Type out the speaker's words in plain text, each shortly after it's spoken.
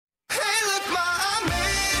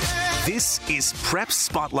This is Prep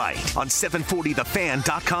Spotlight on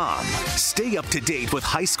 740thefan.com. Stay up to date with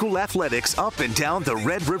high school athletics up and down the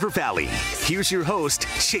Red River Valley. Here's your host,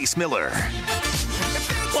 Chase Miller.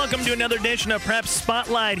 Welcome to another edition of Prep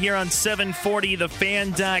Spotlight here on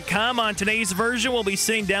 740thefan.com. On today's version, we'll be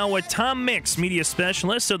sitting down with Tom Mix, media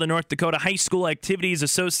specialist of the North Dakota High School Activities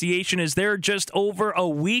Association, as they're just over a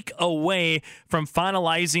week away from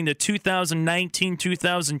finalizing the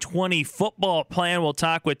 2019-2020 football plan. We'll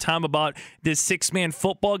talk with Tom about this six-man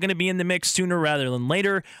football going to be in the mix sooner rather than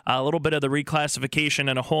later, a little bit of the reclassification,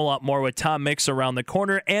 and a whole lot more with Tom Mix around the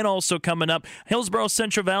corner. And also coming up, Hillsboro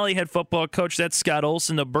Central Valley head football coach, that's Scott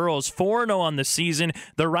Olsen. The Burros 4-0 on the season.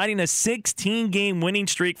 They're riding a 16-game winning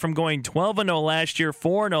streak from going 12-0 last year,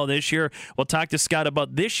 4-0 this year. We'll talk to Scott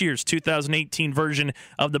about this year's 2018 version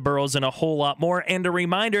of the Burros and a whole lot more. And a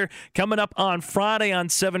reminder, coming up on Friday on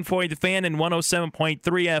 740 The Fan and 107.3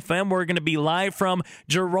 FM, we're going to be live from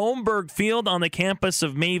Jerome Berg Field on the campus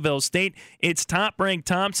of Mayville State. It's top-ranked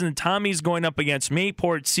Thompson and Tommies going up against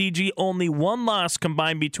Mayport CG. Only one loss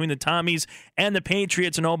combined between the Tommies and the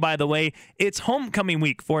Patriots. And oh, by the way, it's homecoming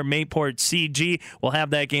week for Mayport CG. We'll have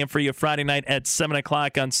that game for you Friday night at 7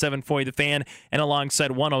 o'clock on 740 The Fan and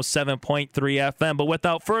alongside 107.3 FM. But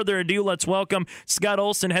without further ado, let's welcome Scott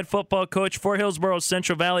Olsen, head football coach for Hillsboro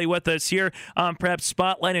Central Valley, with us here on Prep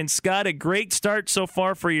Spotlight. And Scott, a great start so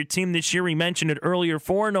far for your team this year. We mentioned it earlier,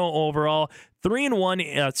 4-0 overall.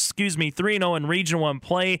 3-0 in Region 1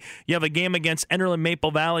 play. You have a game against Enderlin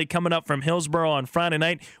Maple Valley coming up from Hillsboro on Friday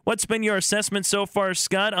night. What's been your assessment so far,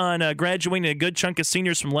 Scott, on graduating a good chunk of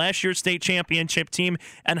seniors from last year's state championship team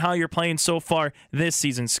and how you're playing so far this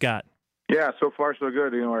season, Scott? Yeah, so far so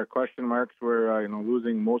good. Our question marks were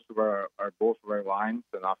losing most of both of our lines,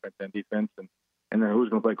 and offense and defense, and then who's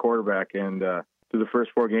going to play quarterback. And through the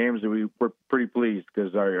first four games, we were pretty pleased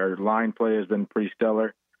because our line play has been pretty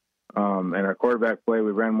stellar. And our quarterback play,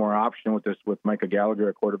 we ran more option with Micah Gallagher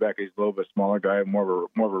at quarterback. He's a little bit smaller guy, more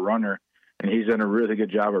of a runner, and he's done a really good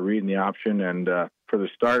job of reading the option. And for the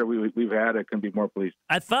start we've had, I couldn't be more pleased.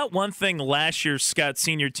 I thought one thing last year's Scott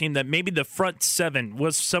senior team, that maybe the front seven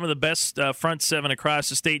was some of the best front seven across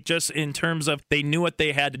the state, just in terms of they knew what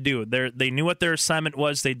they had to do. They knew what their assignment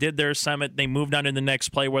was. They did their assignment. They moved on to the next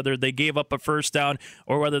play, whether they gave up a first down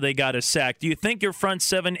or whether they got a sack. Do you think your front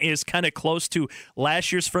seven is kind of close to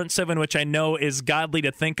last year's front seven, which I know is godly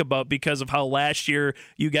to think about because of how last year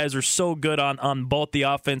you guys are so good on both the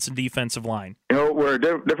offense and defensive line? We're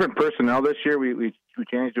different personnel this year. We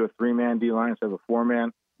changed to a three-man D-line instead of a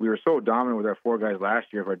four-man. We were so dominant with our four guys last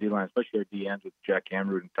year of our D-line, especially our D-ends with Jack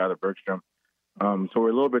Hamroot and Tyler Bergstrom. So we're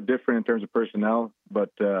a little bit different in terms of personnel, but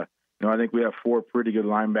I think we have four pretty good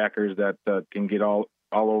linebackers that can get all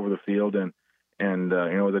over the field, and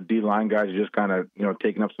the D-line guys are just kind of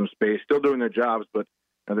taking up some space, still doing their jobs, but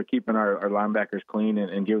they're keeping our linebackers clean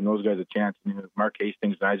and giving those guys a chance. Mark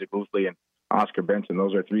Hastings, Isaac Loosley, and Oscar Benson,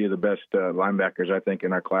 those are three of the best linebackers, I think,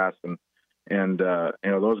 in our class, and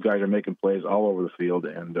those guys are making plays all over the field,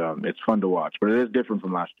 and it's fun to watch. But it is different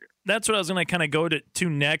from last year. That's what I was going to kind of go to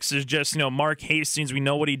next, is just, Mark Hastings. We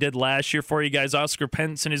know what he did last year for you guys. Oscar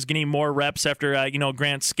Benson is getting more reps after,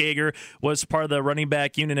 Grant Skager was part of the running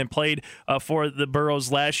back unit and played for the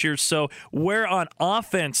Burros last year. So where on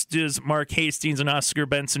offense does Mark Hastings and Oscar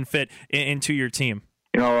Benson fit into your team?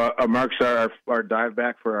 Mark's our dive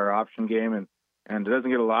back for our option game, and doesn't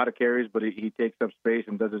get a lot of carries, but he takes up space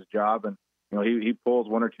and does his job. And he pulls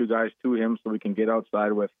one or two guys to him so we can get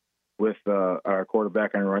outside with our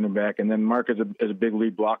quarterback and running back. And then Mark is a big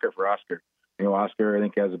lead blocker for Oscar. Oscar, I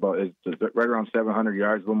think, has right around 700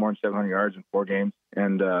 yards, a little more than 700 yards in 4 games.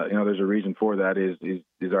 And there's a reason for that is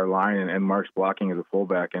our line and Mark's blocking as a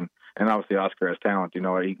fullback. And obviously Oscar has talent. He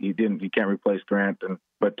can't replace Grant,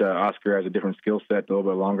 but Oscar has a different skill set, a little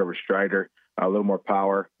bit longer of a strider, a little more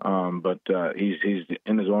power. But he's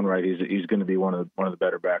in his own right. He's going to be one of the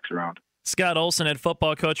better backs around. Scott Olsen, head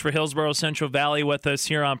football coach for Hillsboro Central Valley, with us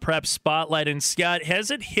here on Prep Spotlight. And Scott,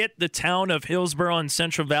 has it hit the town of Hillsboro and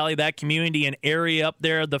Central Valley, that community and area up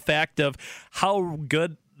there, the fact of how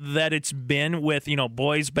good that it's been with,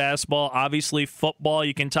 boys basketball, obviously football?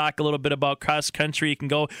 You can talk a little bit about cross country. You can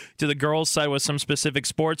go to the girls' side with some specific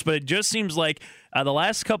sports, but it just seems like the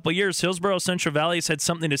last couple of years, Hillsboro Central Valley has had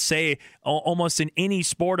something to say almost in any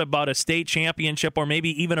sport about a state championship or maybe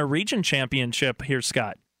even a region championship here,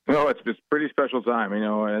 Scott. No, it's a pretty special time,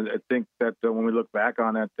 I think that when we look back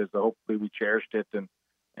on it, hopefully we cherished it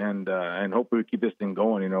and hopefully we keep this thing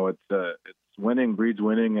going. It's winning breeds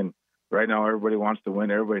winning, and right now everybody wants to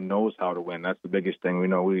win. Everybody knows how to win. That's the biggest thing. We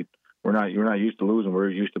know we're not used to losing. We're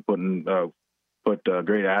used to put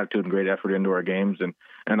great attitude and great effort into our games,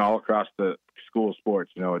 and all across the school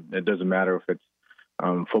sports. It doesn't matter if it's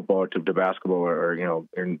football to basketball or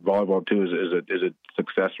and volleyball too is a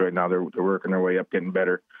success right now. They're working their way up, getting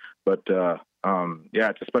better. But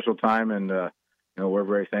it's a special time, and we're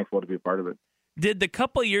very thankful to be a part of it. Did the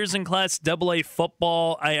couple of years in Class AA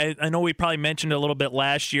football, I know we probably mentioned it a little bit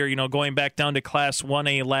last year, going back down to Class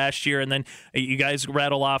 1A last year, and then you guys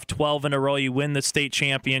rattle off 12 in a row, you win the state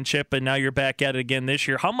championship, and now you're back at it again this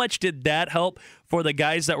year. How much did that help for the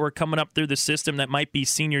guys that were coming up through the system that might be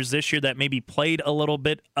seniors this year that maybe played a little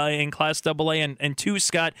bit in Class AA? And two,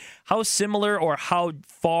 Scott, how similar or how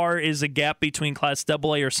far is the gap between Class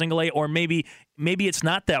AA or Single A, or maybe it's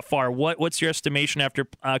not that far? What's your estimation after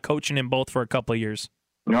coaching in both for a couple of years?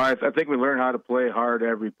 I think we learn how to play hard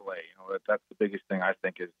every play. That's the biggest thing I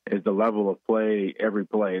think is the level of play every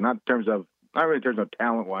play, not really in terms of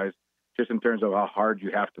talent wise, just in terms of how hard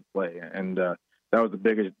you have to play. And that was the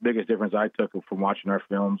biggest difference I took from watching our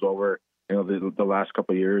films over the last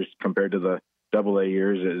couple of years compared to the AA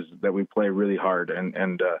years, is that we play really hard. And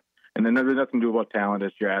then there's nothing to do about talent.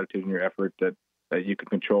 It's your attitude and your effort that you can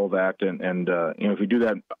control that. And if you do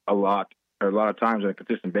that a lot of times on a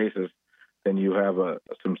consistent basis, then you have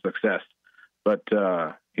some success. But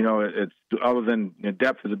it's other than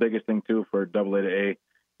depth is the biggest thing too for AA to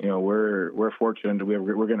A. We're fortunate.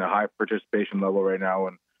 We're getting a high participation level right now,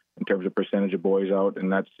 and in terms of percentage of boys out,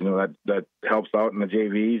 and that's that helps out in the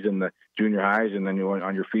JVs and the junior highs, and then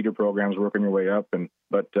on your feeder programs, working your way up.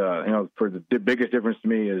 But for the biggest difference to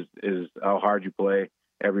me is how hard you play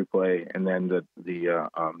every play, and then the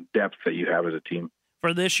depth that you have as a team.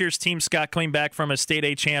 For this year's team, Scott, coming back from a State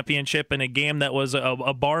A championship in a game that was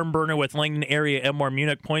a barn burner with Langdon area Edmore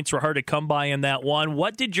Munich, points were hard to come by in that one.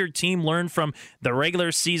 What did your team learn from the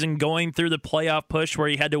regular season going through the playoff push where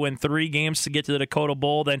you had to win 3 games to get to the Dakota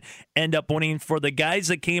Bowl, then end up winning? For the guys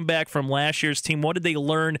that came back from last year's team, what did they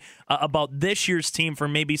learn about this year's team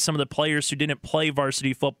from maybe some of the players who didn't play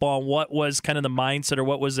varsity football? What was kind of the mindset, or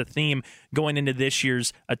what was the theme going into this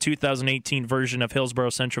year's 2018 version of Hillsboro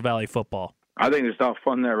Central Valley football? I think just how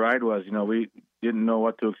fun that ride was. We didn't know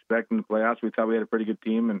what to expect in the playoffs. We thought we had a pretty good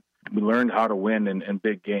team, and we learned how to win in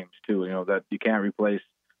big games too. That you can't replace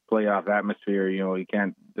playoff atmosphere. You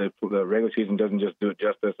can't. The regular season doesn't just do it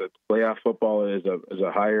justice. Playoff football is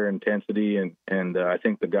a higher intensity, and I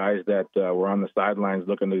think the guys that were on the sidelines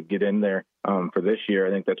looking to get in there for this year,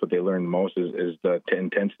 I think that's what they learned most is the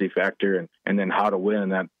intensity factor and then how to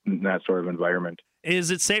win in that sort of environment.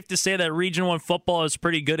 Is it safe to say that Region 1 football is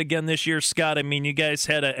pretty good again this year, Scott? I mean, you guys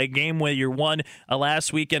had a game where you won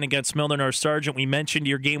last weekend against Milner North Sargent. We mentioned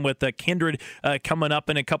your game with Kindred coming up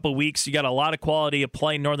in a couple of weeks. You got a lot of quality of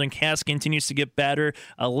play. Northern Cass continues to get better.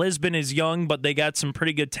 Lisbon is young, but they got some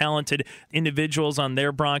pretty good talented individuals on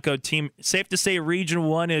their Bronco team. Safe to say Region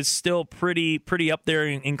 1 is still pretty up there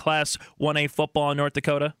in Class 1A football in North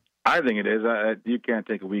Dakota? I think it is. You can't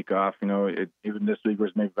take a week off. Even this week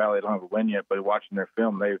versus Maple Valley, they don't have a win yet. But watching their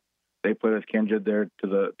film, they put us Kindred there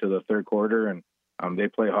to the third quarter, and they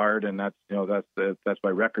play hard. And that's by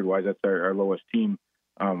record wise, that's our lowest team.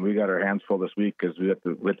 We got our hands full this week because we have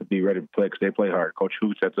to be ready to play because they play hard. Coach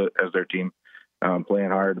Hoots has their team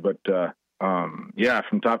playing hard. But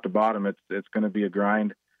from top to bottom, it's going to be a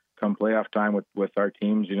grind come playoff time with our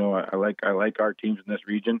teams. I like our teams in this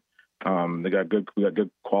region. We got good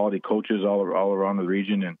quality coaches all around the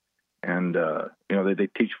region, and they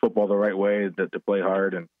teach football the right way, that to play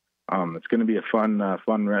hard, and it's going to be a fun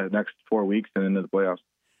next 4 weeks and into the playoffs.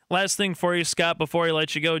 Last thing for you, Scott, before I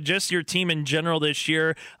let you go, just your team in general this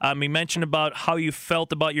year. You mentioned about how you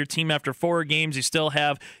felt about your team after 4 games. You still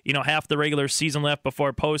have, half the regular season left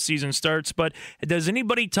before postseason starts. But does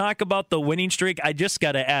anybody talk about the winning streak? I just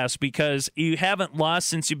got to ask, because you haven't lost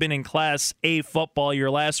since you've been in Class A football.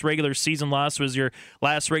 Your last regular season loss was your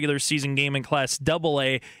last regular season game in Class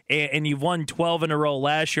AA, and you've won 12 in a row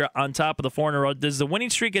last year on top of the 4 in a row. Does the winning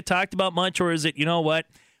streak get talked about much, or is it,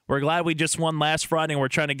 we're glad we just won last Friday, and we're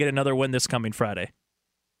trying to get another win this coming Friday?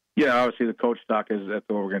 Yeah, obviously the coach talk that's what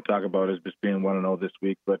we're going to talk about, is just being 1-0 this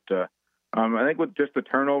week. But I think with just the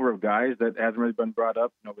turnover of guys that hasn't really been brought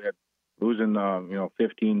up, we had losing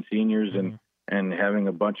 15 seniors and having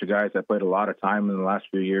a bunch of guys that played a lot of time in the last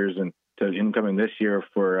few years, and to incoming this year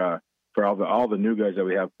for all the new guys that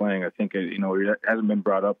we have playing. I think it hasn't been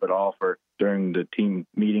brought up at all during the team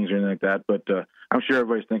meetings or anything like that. But I'm sure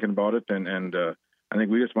everybody's thinking about it, and I think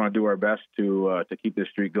we just want to do our best to keep this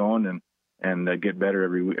streak going and get better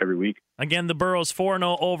every week. Again, the Burros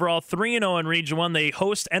 4-0 overall, 3-0 in Region 1. They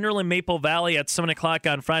host Enderlin Maple Valley at 7 o'clock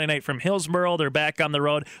on Friday night from Hillsboro. They're back on the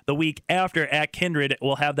road the week after at Kindred.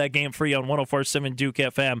 We'll have that game for you on 104.7 Duke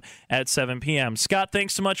FM at 7 p.m. Scott,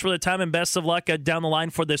 thanks so much for the time and best of luck down the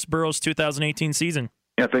line for this Burros 2018 season.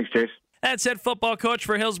 Yeah, thanks, Chase. That's head football coach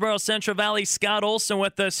for Hillsboro Central Valley, Scott Olsen,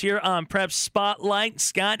 with us here on Prep Spotlight.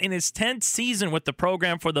 Scott, in his 10th season with the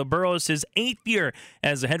program for the Burros, his 8th year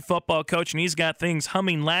as a head football coach, and he's got things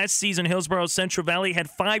humming. Last season, Hillsboro Central Valley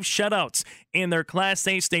had 5 shutouts in their Class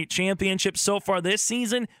A state championship. So far this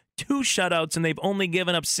season, 2 shutouts, and they've only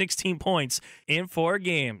given up 16 points in 4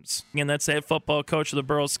 games. And that's the head football coach of the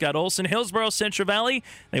Burros, Scott Olsen. Hillsboro Central Valley,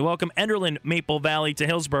 they welcome Enderlin Maple Valley to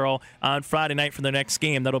Hillsboro on Friday night for their next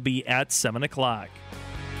game. That'll be at 7 o'clock.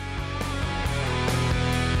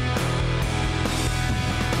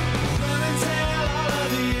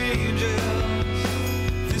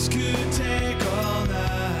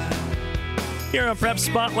 Here on Prep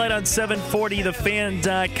Spotlight on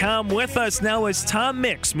 740thefan.com. With us now is Tom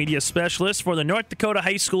Mix, media specialist for the North Dakota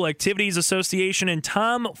High School Activities Association. And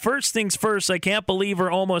Tom, first things first, I can't believe we're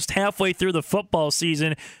almost halfway through the football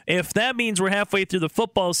season. If that means we're halfway through the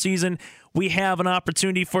football season, we have an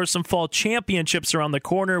opportunity for some fall championships around the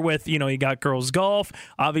corner with, you got girls golf,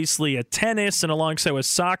 obviously a tennis, and alongside with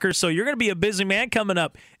soccer. So you're going to be a busy man coming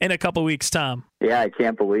up in a couple weeks, Tom. Yeah, I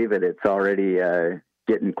can't believe it. It's already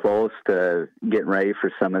getting close to getting ready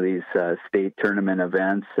for some of these state tournament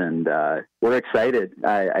events, and we're excited.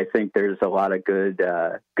 I think there's a lot of good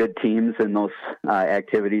teams in those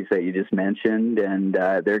activities that you just mentioned, and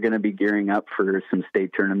they're going to be gearing up for some state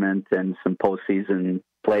tournament and some postseason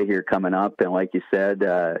play here coming up. And like you said,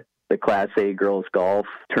 the Class A girls golf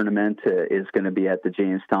tournament is going to be at the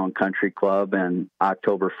Jamestown Country Club on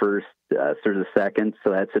October 1st through the 2nd.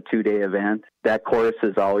 So that's a 2-day event. That course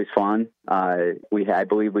is always fun. I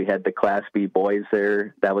believe we had the Class B boys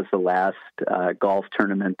there. That was the last golf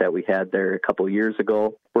tournament that we had there a couple of years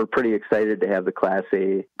ago. We're pretty excited to have the Class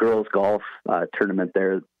A girls golf tournament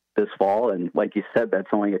there this fall, and like you said, that's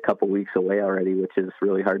only a couple weeks away already, which is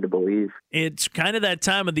really hard to believe. It's kind of that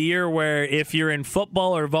time of the year where if you're in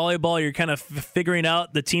football or volleyball, you're kind of figuring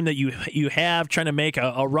out the team that you have, trying to make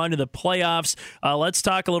a run to the playoffs. Let's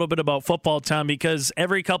talk a little bit about football, Tom, because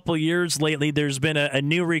every couple of years lately, there's been a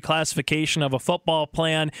new reclassification of a football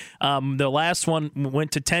plan. The last one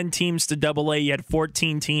went to 10 teams to AA. You had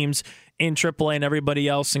 14 teams in AAA and everybody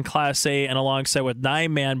else in Class A, and alongside with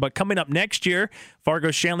 9-man. But coming up next year,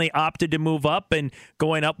 Fargo Shanley opted to move up, and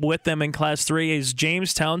going up with them in Class 3 is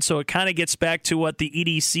Jamestown. So it kind of gets back to what the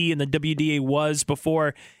EDC and the WDA was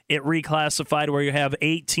before it reclassified, where you have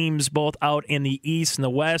 8 teams both out in the East and the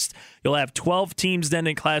West. You'll have 12 teams then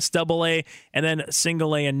in Class AA, and then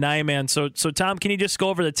Single A and 9-man. So Tom, can you just go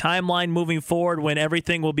over the timeline moving forward, when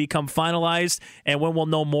everything will become finalized and when we'll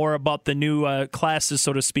know more about the new classes,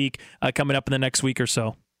 so to speak, coming up in the next week or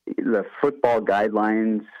so? The football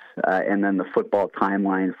guidelines and then the football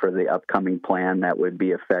timeline for the upcoming plan that would be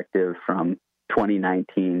effective from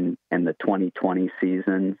 2019 and the 2020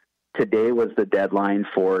 seasons. Today was the deadline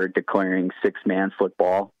for declaring 6-man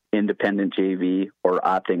football, independent JV, or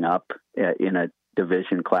opting up in a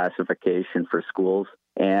division classification for schools.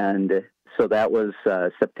 And so that was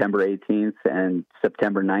September 18th, and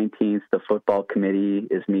September 19th, the football committee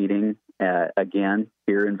is meeting again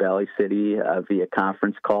here in Valley City via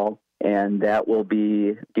conference call. And that will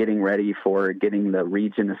be getting ready for getting the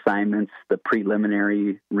region assignments, the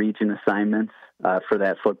preliminary region assignments for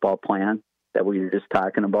that football plan that we were just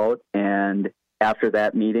talking about. And after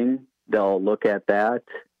that meeting, they'll look at that,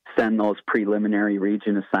 send those preliminary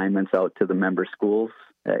region assignments out to the member schools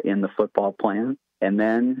in the football plan. And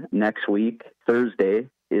then next week, Thursday,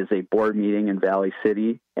 is a board meeting in Valley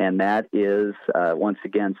City, and that is, once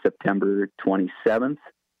again, September 27th.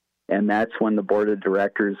 And that's when the board of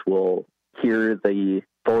directors will hear the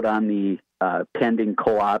vote on the pending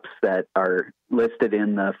co-ops that are listed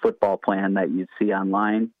in the football plan that you'd see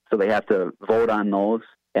online. So they have to vote on those,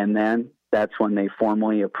 and then that's when they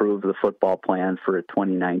formally approve the football plan for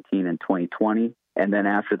 2019 and 2020. And then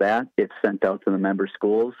after that, it's sent out to the member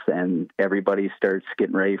schools, and everybody starts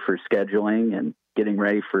getting ready for scheduling and getting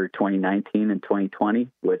ready for 2019 and 2020,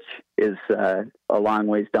 which is a long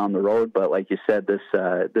ways down the road. But like you said,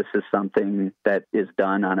 this is something that is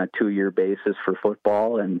done on a 2-year basis for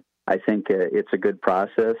football, and I think it's a good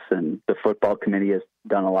process. And the football committee has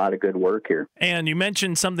done a lot of good work here. And you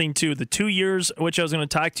mentioned something too, the 2 years, which I was going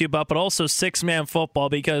to talk to you about, but also six-man football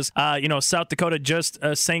because, South Dakota just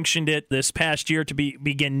sanctioned it this past year to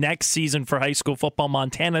begin next season for high school football.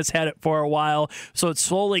 Montana's had it for a while, so it's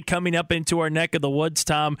slowly coming up into our neck of the woods,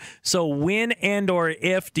 Tom. So when and or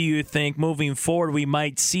if do you think moving forward we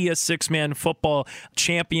might see a six-man football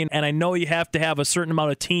champion? And I know you have to have a certain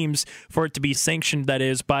amount of teams for it to be sanctioned, that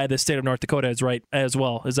is, by the state of North Dakota as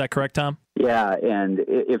well. Is that correct, Tom? Yeah, and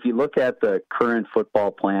if you look at the current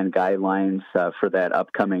football plan guidelines for that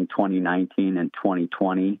upcoming 2019 and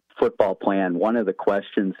 2020 football plan, one of the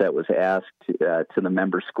questions that was asked to the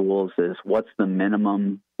member schools is what's the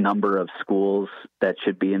minimum number of schools that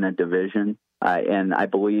should be in a division? And I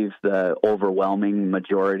believe the overwhelming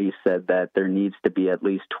majority said that there needs to be at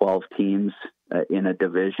least 12 teams in a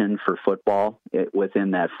division for football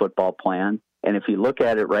within that football plan. And if you look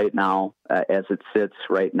at it right now, as it sits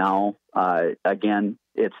right now, again,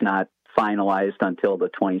 it's not finalized until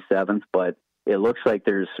the 27th, but it looks like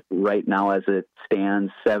there's right now, as it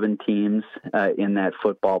stands, 7 teams in that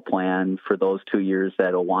football plan for those 2 years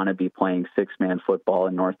that will want to be playing six-man football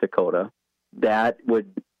in North Dakota. That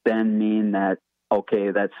would then mean that,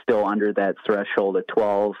 okay, that's still under that threshold of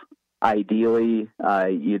 12. Ideally,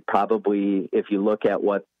 you'd probably, if you look at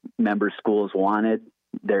what member schools wanted,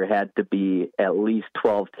 there had to be at least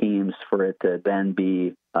 12 teams for it to then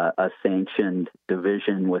be a sanctioned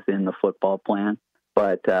division within the football plan.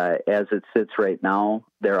 But as it sits right now,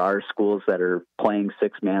 there are schools that are playing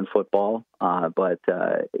six-man football. But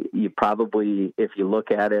you probably, if you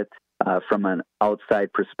look at it from an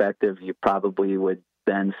outside perspective, you probably would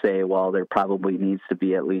then say, well, there probably needs to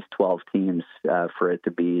be at least 12 teams for it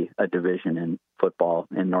to be a division in football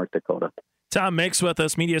in North Dakota. Tom Mix with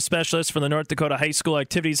us, media specialist for the North Dakota High School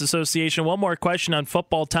Activities Association. One more question on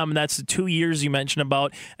football, Tom, and that's the 2 years you mentioned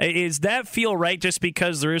about. Is that feel right just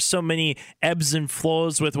because there is so many ebbs and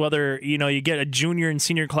flows with whether, you get a junior and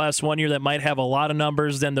senior class 1 year that might have a lot of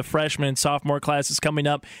numbers, then the freshman and sophomore classes coming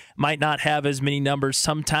up might not have as many numbers.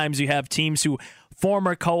 Sometimes you have teams who form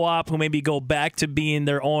a co-op who maybe go back to being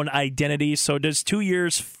their own identity. So does 2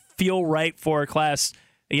 years feel right for a class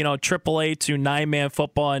AAA to 9-man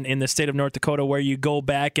football in the state of North Dakota where you go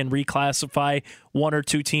back and reclassify 1 or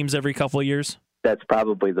 2 teams every couple of years? That's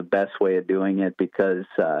probably the best way of doing it because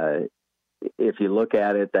if you look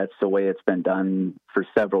at it, that's the way it's been done for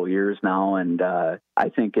several years now. And I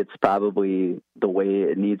think it's probably the way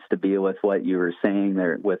it needs to be with what you were saying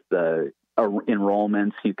there with the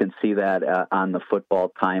enrollments. You can see that on the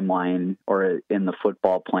football timeline or in the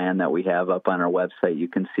football plan that we have up on our website. You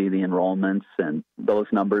can see the enrollments, and those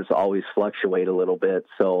numbers always fluctuate a little bit.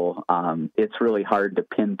 So it's really hard to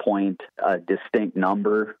pinpoint a distinct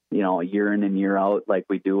number, year in and year out, like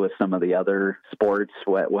we do with some of the other sports,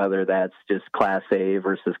 whether that's just Class A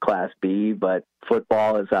versus Class B. But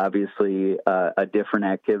football is obviously a different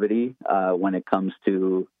activity when it comes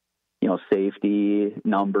to safety,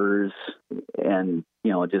 numbers, and,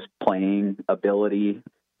 just playing ability.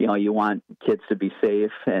 You want kids to be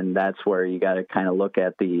safe, and that's where you got to kind of look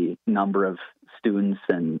at the number of students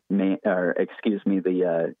the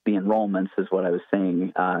enrollments is what I was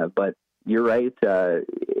saying. But you're right.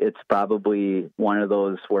 It's probably one of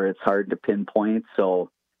those where it's hard to pinpoint. So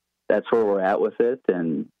that's where we're at with it.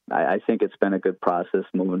 And I think it's been a good process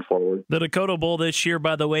moving forward. The Dakota Bowl this year,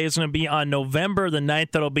 by the way, is going to be on November the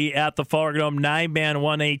 9th. That'll be at the Fargo 9-man,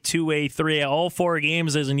 1A, 2A, 3A. All 4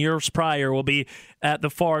 games, as in years prior, will be at the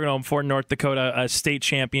Fargo for North Dakota State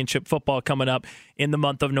Championship football coming up in the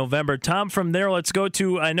month of November. Tom, from there, let's go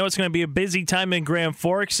to, I know it's going to be a busy time in Grand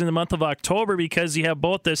Forks in the month of October because you have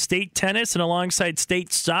both the state tennis and alongside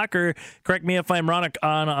state soccer. Correct me if I'm wrong,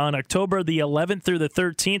 on October the 11th through the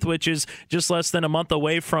 13th, which is just less than a month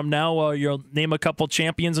away from now. You'll name a couple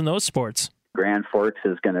champions in those sports. Grand Forks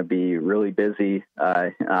is going to be really busy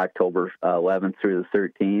October 11th through the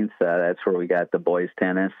 13th. That's where we got the boys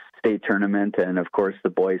tennis state tournament and, of course, the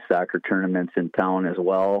boys soccer tournaments in town as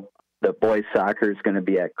well. The boys soccer is going to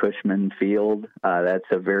be at Cushman Field. That's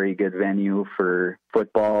a very good venue for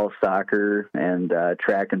football, soccer, and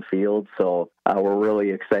track and field. So we're really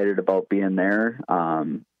excited about being there.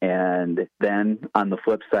 And then on the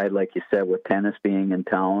flip side, like you said, with tennis being in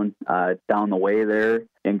town, down the way there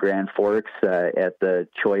in Grand Forks at the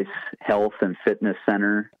Choice Health and Fitness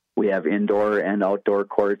Center, we have indoor and outdoor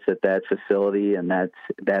courts at that facility, and that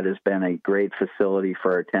has been a great facility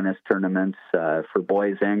for our tennis tournaments for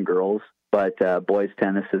boys and girls. But boys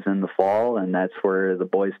tennis is in the fall, and that's where the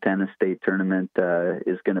boys tennis state tournament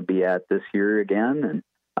is going to be at this year again. And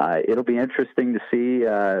it'll be interesting to see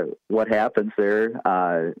what happens there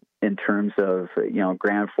in terms of,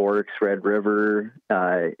 Grand Forks, Red River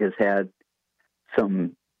has had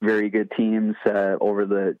some very good teams over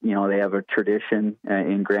they have a tradition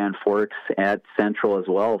in Grand Forks at Central as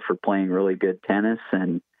well for playing really good tennis.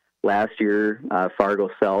 And last year, Fargo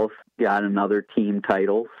South got another team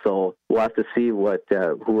title. So we'll have to see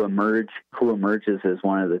who emerges as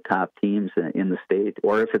one of the top teams in the state,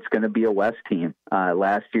 or if it's going to be a West team.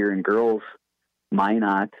 Last year in girls,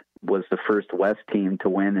 Minot was the first West team to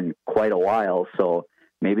win in quite a while. So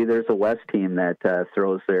maybe there's a West team that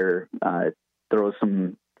throws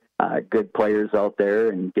some good players out there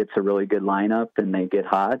and gets a really good lineup, and they get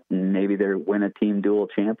hot, and maybe they win a team dual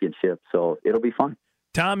championship. So it'll be fun.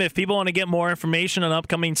 Tom, if people want to get more information on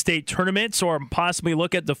upcoming state tournaments or possibly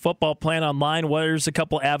look at the football plan online, there's a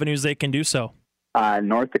couple avenues they can do so.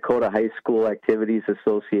 North Dakota High School Activities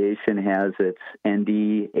Association has its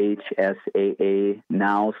NDHSAA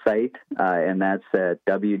Now site, and that's at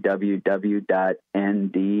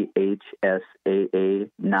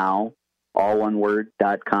www.ndhsaanow, all one word,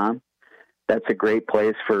 .com. That's a great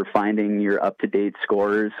place for finding your up-to-date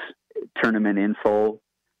scores, tournament info.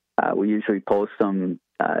 We usually post some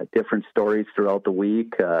different stories throughout the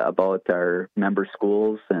week about our member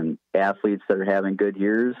schools and athletes that are having good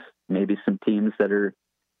years, maybe some teams that are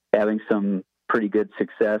having some pretty good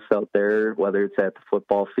success out there, whether it's at the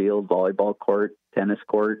football field, volleyball court, tennis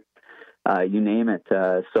court, you name it.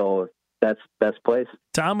 So that's the best place.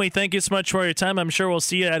 Tom, we thank you so much for your time. I'm sure we'll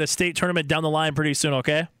see you at a state tournament down the line pretty soon,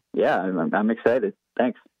 okay? Yeah, I'm excited.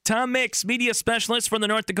 Thanks. Tom Mix, media specialist from the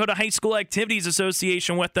North Dakota High School Activities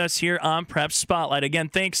Association, with us here on Prep Spotlight. Again,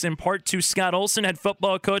 thanks in part to Scott Olsen, head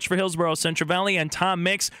football coach for Hillsboro Central Valley, and Tom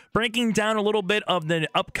Mix, breaking down a little bit of the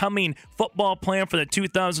upcoming football plan for the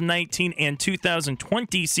 2019 and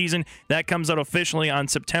 2020 season. That comes out officially on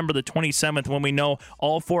September the 27th when we know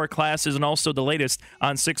all four classes and also the latest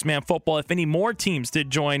on six-man football. If any more teams did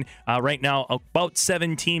join, right now about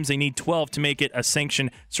 7 teams. They need 12 to make it a sanctioned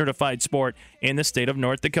certified sport in the state of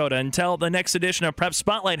North Dakota. Until the next edition of Prep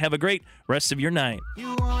Spotlight, have a great rest of your night.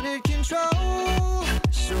 You wanted control,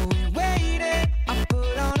 so we waited. I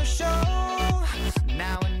put on a show.